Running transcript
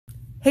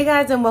Hey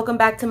guys, and welcome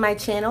back to my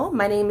channel.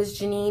 My name is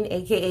Janine,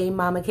 aka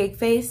Mama Cake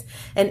Face,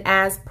 and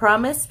as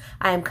promised,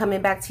 I am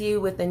coming back to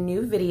you with a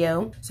new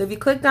video. So if you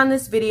clicked on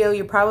this video,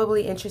 you're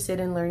probably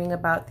interested in learning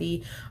about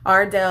the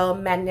Ardell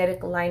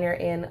Magnetic Liner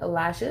and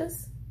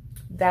Lashes.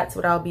 That's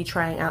what I'll be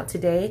trying out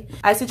today.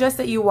 I suggest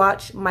that you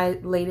watch my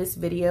latest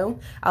video.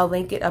 I'll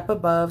link it up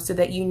above so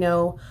that you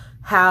know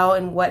how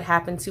and what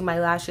happened to my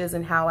lashes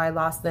and how I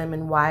lost them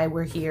and why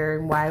we're here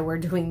and why we're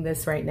doing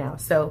this right now.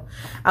 So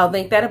I'll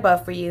link that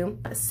above for you.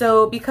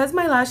 So because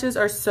my lashes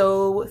are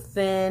so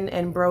thin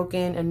and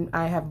broken and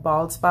I have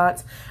bald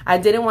spots, I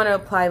didn't want to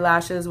apply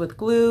lashes with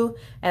glue,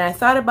 and I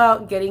thought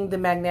about getting the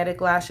magnetic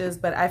lashes,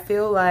 but I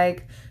feel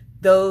like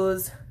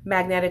those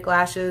magnetic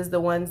lashes, the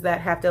ones that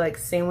have to like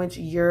sandwich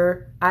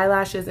your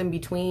eyelashes in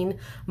between,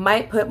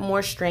 might put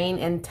more strain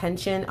and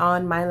tension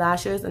on my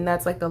lashes, and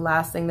that's like the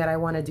last thing that I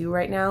want to do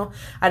right now.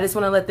 I just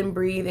want to let them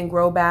breathe and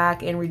grow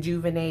back and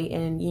rejuvenate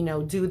and, you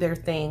know, do their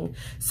thing.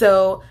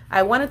 So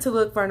I wanted to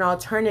look for an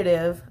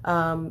alternative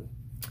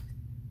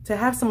to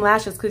have some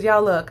lashes, because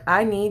y'all, look,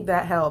 I need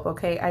that help,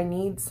 okay? I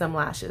need some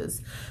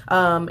lashes.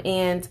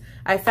 And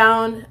I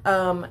found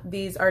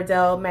these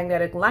Ardell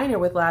Magnetic Liner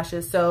with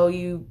lashes. So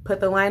you put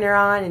the liner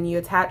on and you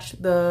attach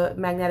the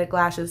magnetic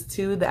lashes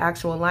to the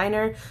actual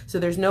liner, so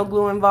there's no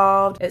glue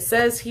involved. It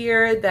says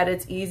here that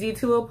it's easy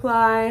to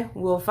apply.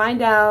 We'll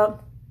find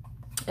out.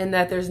 And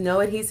that there's no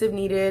adhesive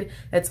needed.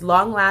 It's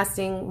long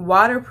lasting,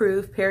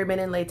 waterproof, paraben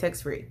and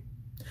latex free.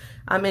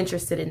 I'm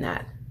interested in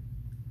that.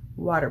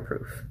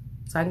 Waterproof.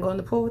 So I can go in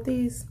the pool with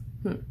these.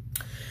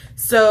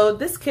 So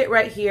this kit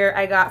right here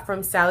I got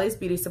from Sally's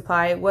Beauty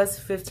Supply. It was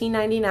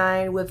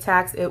 $15.99. With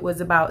tax it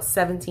was about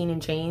 $17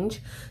 and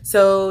change.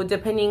 So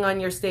depending on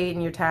your state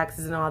and your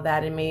taxes and all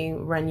that, it may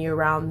run you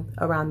around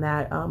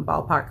that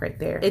ballpark right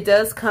there. It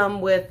does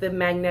come with the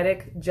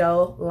magnetic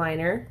gel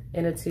liner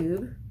in a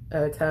tub,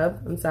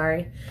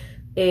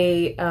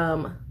 a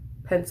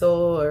pencil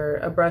or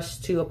a brush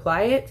to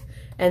apply it,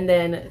 and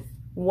then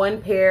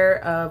one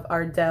pair of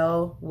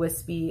Ardell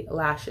Wispy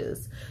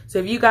lashes. So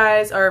if you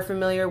guys are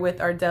familiar with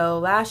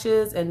Ardell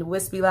lashes and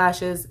Wispy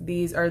lashes,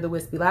 these are the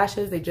Wispy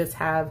lashes. They just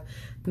have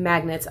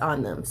magnets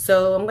on them.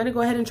 So I'm gonna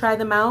go ahead and try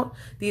them out.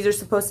 These are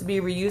supposed to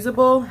be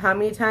reusable. How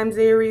many times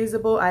they are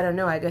reusable, I don't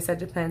know. I guess that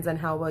depends on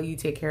how well you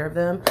take care of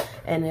them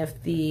and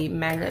if the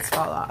magnets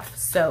fall off.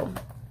 So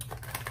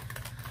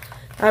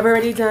I've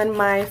already done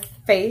my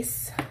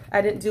face. I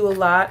didn't do a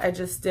lot. I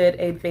just did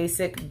a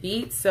basic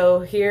beat.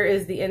 So here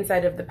is the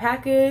inside of the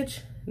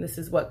package. This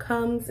is what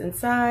comes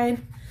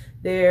inside.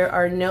 There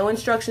are no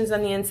instructions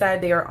on the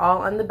inside. They are all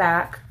on the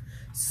back.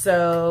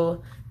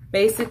 So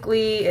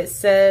basically it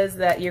says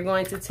that you're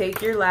going to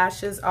take your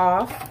lashes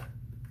off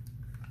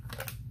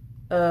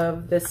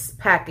of this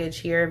package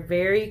here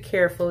very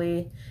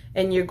carefully,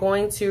 and you're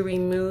going to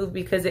remove,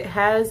 because it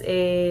has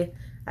a,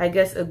 I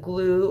guess, a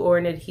glue or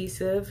an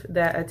adhesive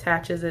that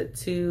attaches it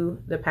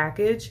to the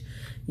package.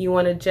 You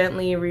want to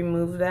gently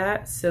remove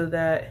that so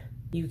that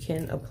you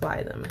can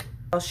apply them.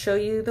 I'll show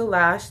you the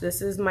lash. This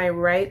is my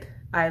right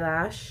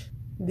eyelash.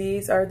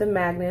 These are the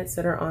magnets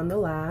that are on the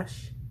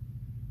lash.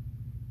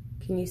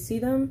 Can you see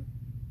them?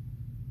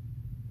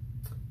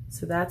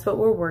 So that's what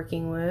we're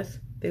working with.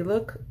 They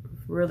look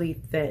really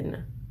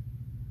thin,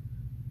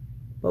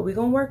 but we're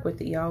gonna work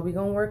with it, y'all. We're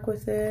gonna work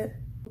with it.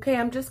 Okay,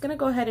 I'm just gonna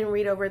go ahead and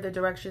read over the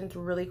directions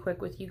really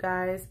quick with you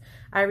guys.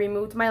 I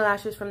removed my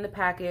lashes from the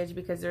package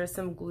because there's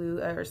some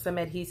glue or some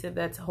adhesive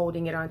that's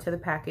holding it onto the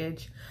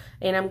package.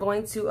 And I'm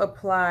going to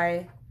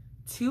apply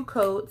 2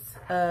 coats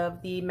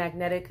of the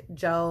magnetic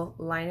gel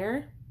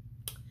liner.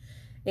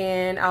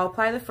 And I'll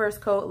apply the first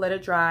coat, let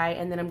it dry,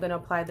 and then I'm gonna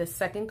apply the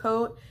second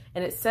coat.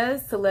 And it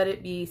says to let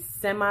it be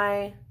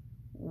semi-wet.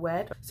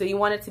 So you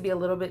want it to be a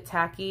little bit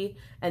tacky,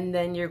 and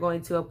then you're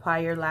going to apply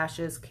your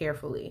lashes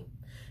carefully.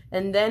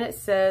 And then it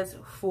says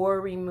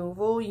for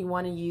removal, you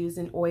want to use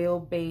an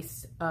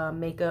oil-based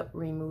makeup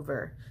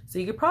remover. So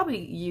you could probably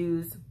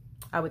use,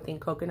 I would think,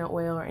 coconut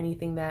oil or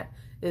anything that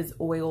is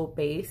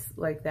oil-based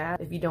like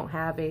that if you don't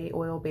have a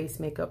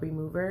oil-based makeup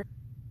remover.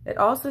 It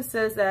also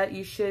says that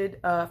you should,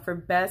 for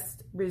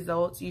best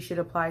results, you should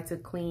apply to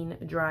clean,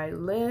 dry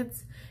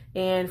lids.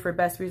 And for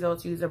best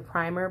results, use a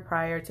primer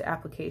prior to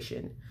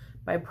application.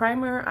 By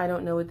primer, I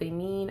don't know what they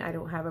mean. I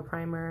don't have a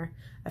primer.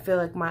 I feel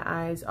like my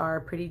eyes are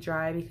pretty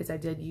dry because I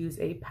did use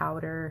a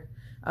powder,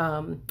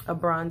 a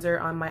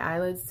bronzer on my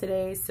eyelids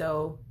today,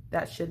 so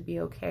that should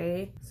be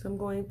okay. So I'm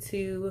going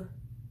to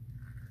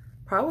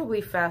probably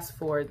fast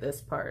forward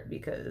this part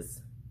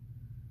because,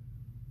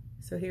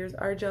 so here's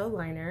our gel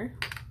liner,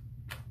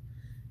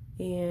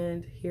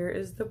 and here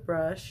is the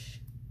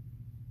brush.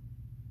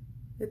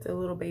 It's a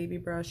little baby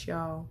brush,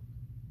 y'all.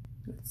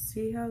 Let's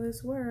see how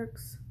this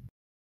works.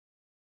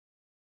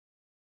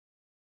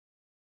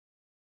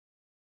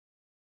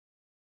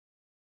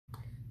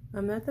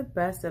 I'm not the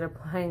best at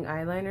applying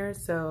eyeliner,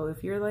 so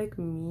if you're like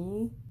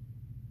me,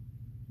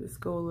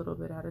 just go a little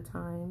bit at a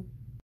time.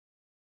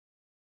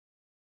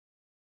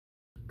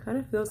 Kind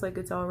of feels like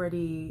it's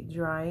already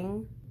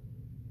drying.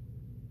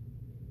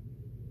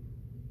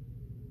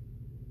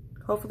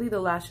 hopefully the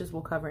lashes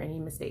will cover any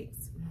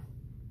mistakes.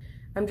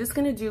 I'm just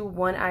gonna do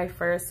one eye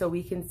first so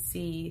we can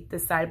see the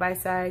side by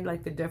side,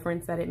 like the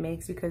difference that it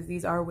makes, because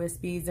these are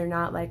wispies. They're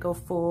not like a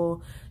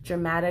full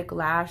dramatic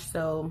lash,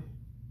 so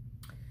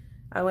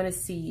I wanna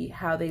see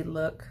how they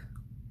look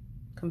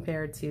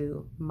compared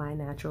to my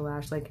natural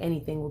lash. Like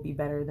anything will be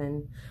better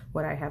than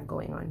what I have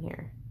going on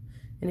here.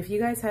 And if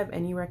you guys have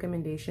any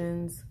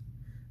recommendations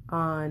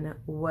on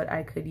what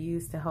I could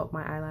use to help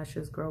my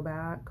eyelashes grow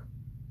back,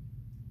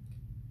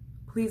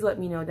 please let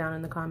me know down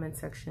in the comment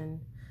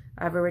section.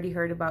 I've already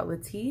heard about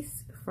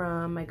Latisse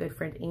from my good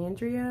friend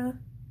Andrea,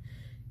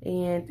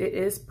 and it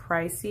is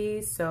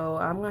pricey, so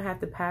I'm gonna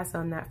have to pass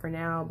on that for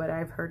now, but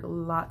I've heard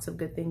lots of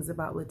good things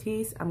about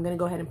Latisse. I'm gonna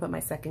go ahead and put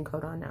my second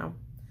coat on now.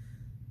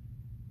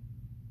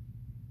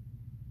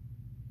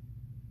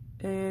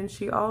 And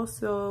she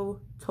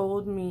also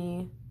told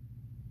me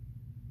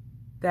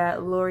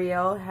that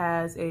L'Oreal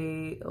has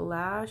a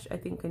lash, I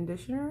think,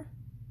 conditioner.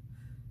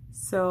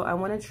 So I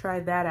want to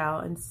try that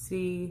out and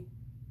see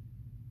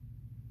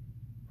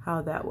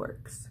how that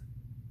works.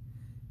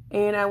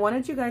 And I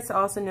wanted you guys to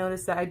also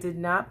notice that I did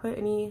not put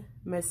any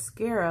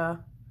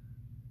mascara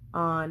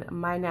on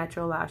my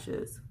natural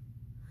lashes.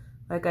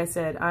 Like I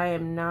said, I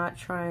am not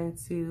trying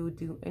to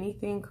do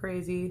anything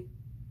crazy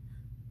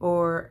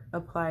or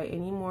apply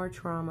any more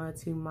trauma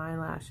to my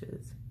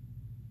lashes.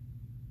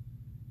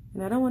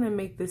 And I don't want to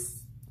make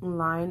this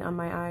line on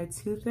my eye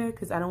too thick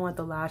because I don't want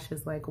the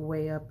lashes like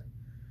way up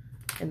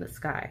in the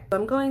sky.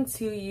 I'm going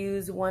to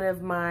use one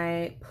of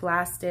my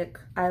plastic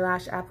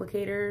eyelash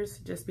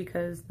applicators just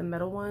because the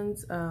metal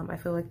ones, I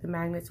feel like the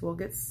magnets will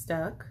get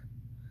stuck.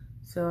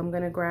 So I'm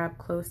gonna grab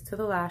close to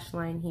the lash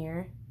line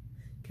here.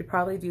 You could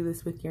probably do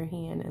this with your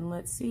hand, and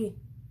let's see.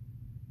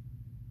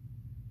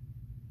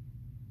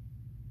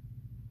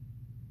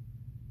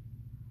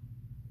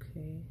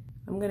 Okay,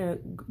 I'm gonna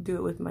do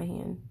it with my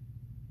hand.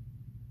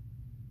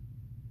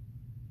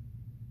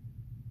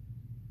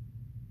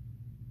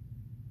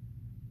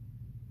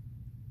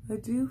 I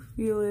do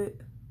feel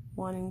it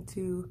wanting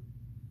to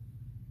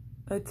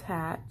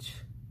attach.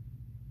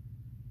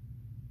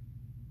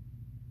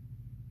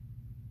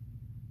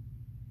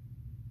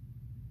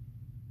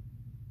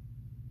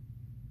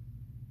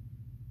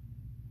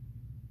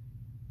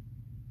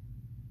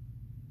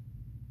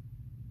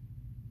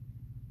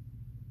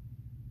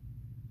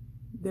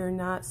 They're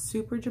not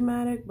super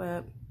dramatic,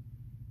 but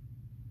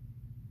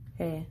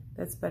hey,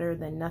 that's better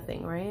than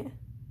nothing, right?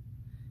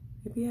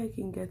 Maybe I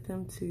can get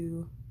them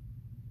to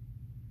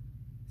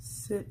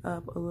sit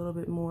up a little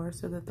bit more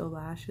so that the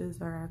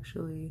lashes are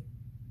actually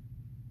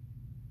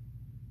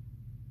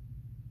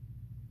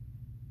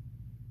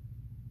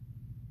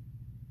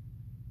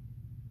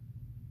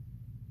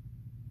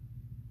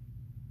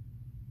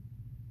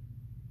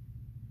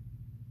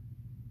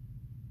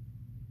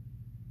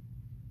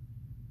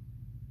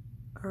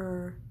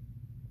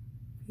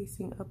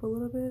facing up a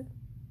little bit.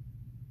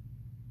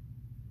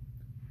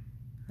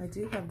 I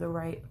do have the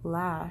right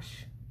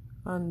lash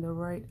on the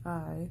right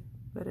eye,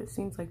 but it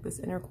seems like this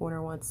inner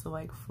corner wants to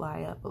like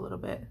fly up a little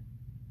bit.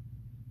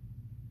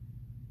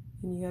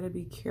 And you gotta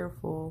be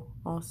careful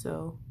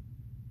also.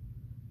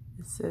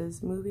 It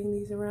says moving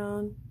these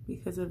around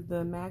because of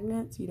the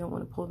magnets, you don't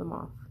want to pull them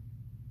off.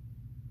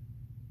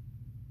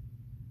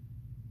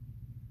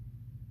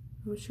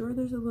 I'm sure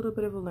there's a little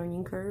bit of a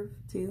learning curve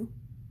too.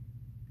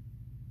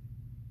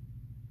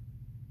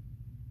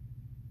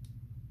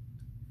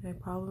 I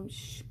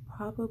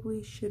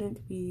probably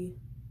shouldn't be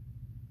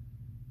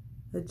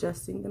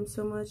adjusting them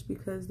so much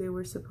because they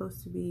were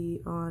supposed to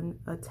be on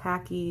a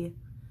tacky,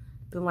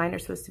 the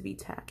liner's supposed to be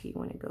tacky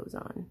when it goes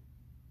on.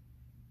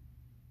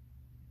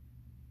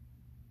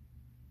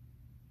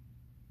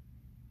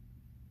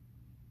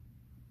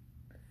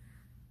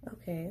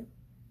 Okay.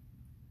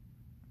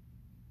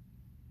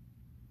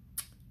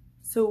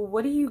 So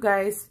what do you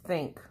guys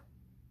think?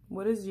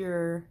 What is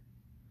your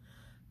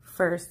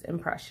first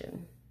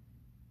impression?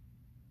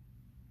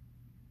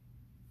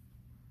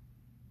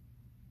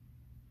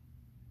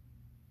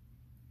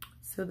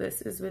 So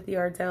this is with the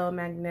Ardell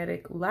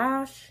Magnetic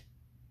Lash,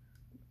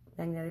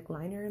 Magnetic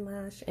Liner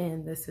Lash,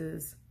 and this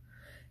is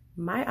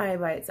my eye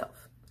by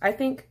itself. I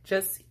think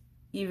just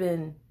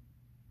even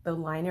the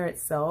liner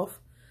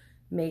itself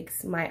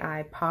makes my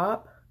eye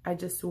pop. I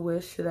just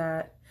wish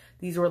that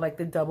these were like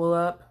the double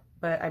up,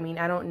 but I mean,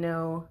 I don't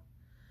know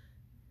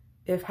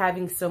if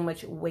having so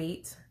much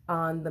weight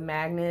on the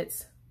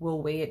magnets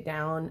will weigh it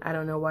down. I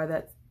don't know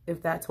why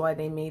if that's why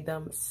they made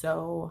them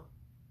so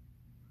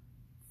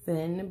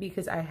thin,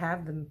 because I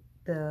have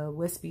the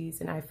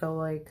Wispies and I feel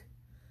like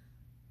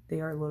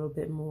they are a little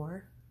bit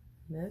more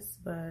than this,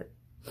 but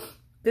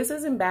this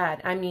isn't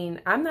bad. I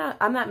mean, I'm not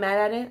mad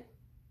at it.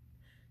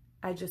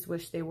 I just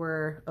wish they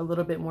were a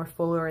little bit more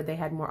fuller, or they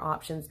had more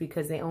options,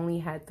 because they only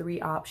had 3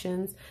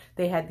 options.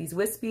 They had these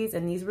Wispies,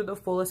 and these were the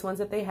fullest ones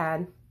that they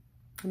had.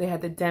 They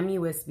had the Demi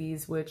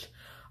Wispies, which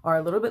are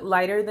a little bit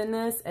lighter than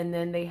this, and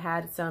then they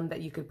had some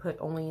that you could put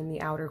only in the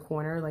outer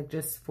corner, like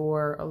just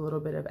for a little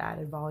bit of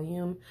added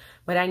volume.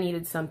 But I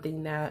needed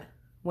something that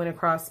went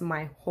across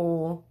my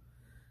whole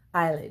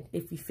eyelid.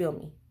 If you feel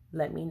me,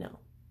 let me know.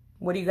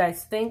 What do you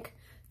guys think?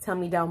 Tell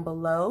me down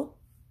below.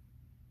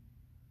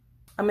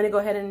 I'm gonna go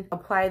ahead and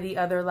apply the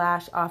other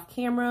lash off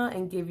camera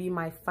and give you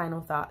my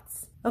final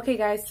thoughts. Okay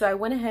guys, so I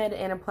went ahead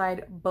and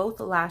applied both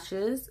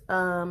lashes.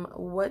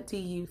 What do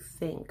you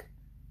think?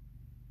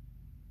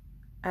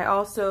 I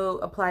also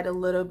applied a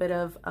little bit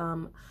of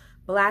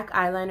black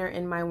eyeliner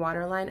in my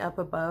waterline up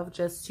above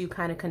just to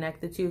kind of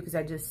connect the two because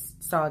I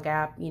just saw a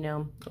gap, you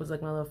know, it was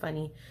looking a little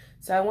funny.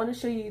 So I want to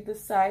show you the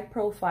side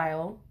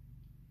profile.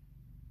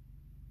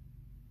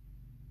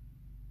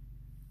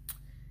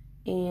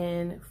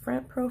 And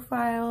front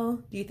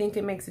profile, do you think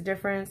it makes a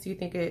difference? Do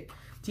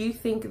you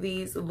think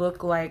these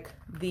look like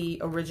the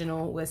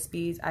original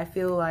Wispies? I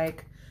feel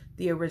like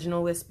the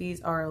original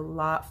Wispies are a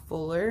lot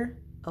fuller,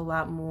 a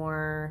lot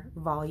more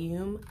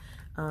volume.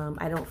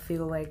 I don't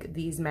feel like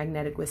these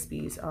magnetic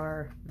Wispies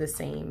are the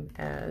same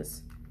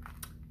as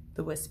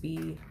the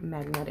Wispy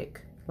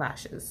magnetic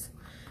lashes.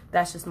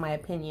 That's just my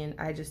opinion.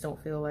 I just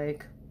don't feel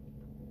like,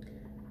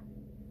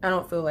 I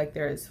don't feel like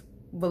they're as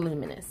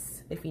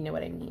voluminous, if you know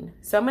what I mean.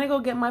 So I'm gonna go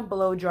get my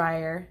blow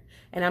dryer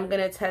and I'm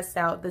gonna test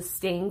out the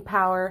staying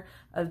power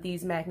of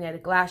these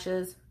magnetic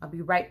lashes. I'll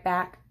be right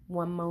back.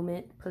 One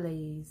moment,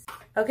 please.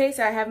 Okay,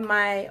 so I have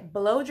my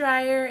blow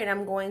dryer and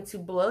I'm going to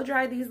blow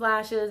dry these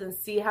lashes and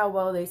see how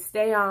well they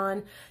stay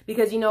on.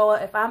 Because you know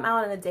what, if I'm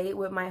out on a date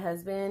with my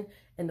husband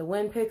and the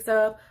wind picks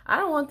up, I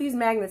don't want these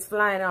magnets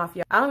flying off,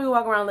 y'all. I don't be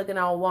walking around looking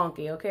all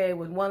wonky, okay?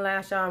 With one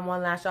lash on,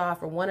 one lash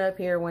off, or one up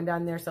here, one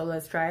down there. So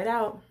let's try it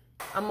out.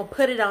 I'm gonna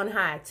put it on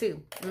high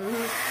too.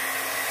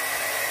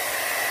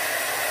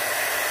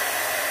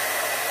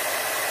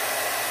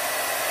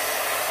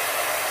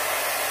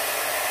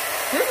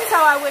 This is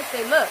how I wish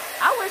they look.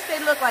 I wish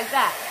they look like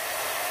that.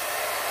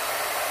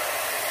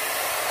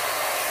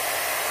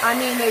 I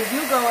mean, they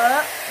do go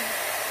up,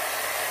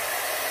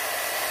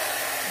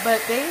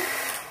 but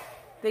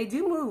they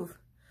do move.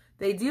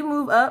 They do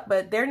move up,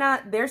 but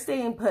they're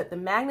staying put. The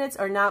magnets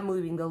are not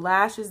moving. The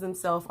lashes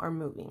themselves are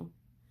moving.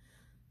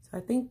 So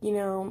I think, you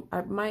know,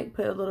 I might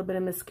put a little bit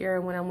of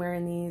mascara when I'm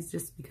wearing these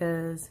just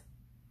because,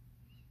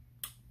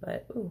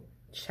 but, ooh,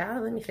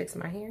 child, let me fix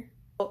my hair.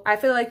 I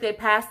feel like they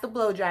passed the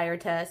blow dryer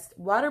test.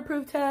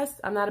 Waterproof test,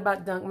 I'm not about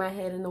to dunk my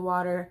head in the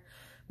water,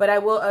 but I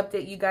will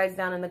update you guys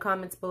down in the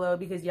comments below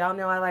because y'all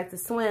know I like to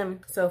swim.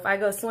 So if I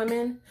go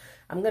swimming,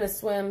 I'm gonna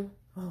swim.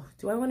 Oh,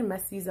 do I want to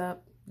mess these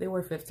up? They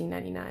were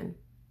 $15.99.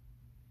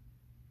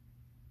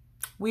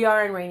 We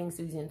are in raining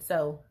season,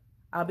 so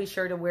I'll be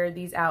sure to wear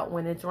these out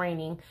when it's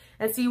raining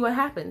and see what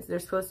happens. They're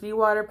supposed to be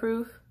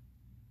waterproof,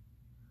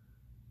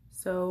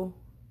 so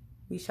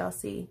we shall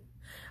see.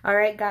 All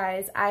right,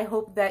 guys, I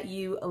hope that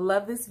you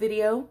love this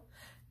video.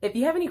 If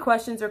you have any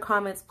questions or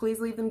comments, please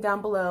leave them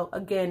down below.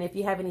 Again, if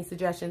you have any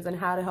suggestions on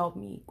how to help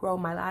me grow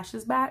my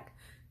lashes back,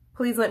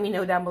 please let me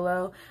know down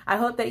below. I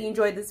hope that you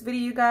enjoyed this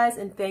video, you guys,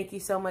 and thank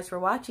you so much for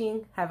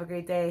watching. Have a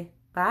great day.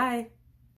 Bye.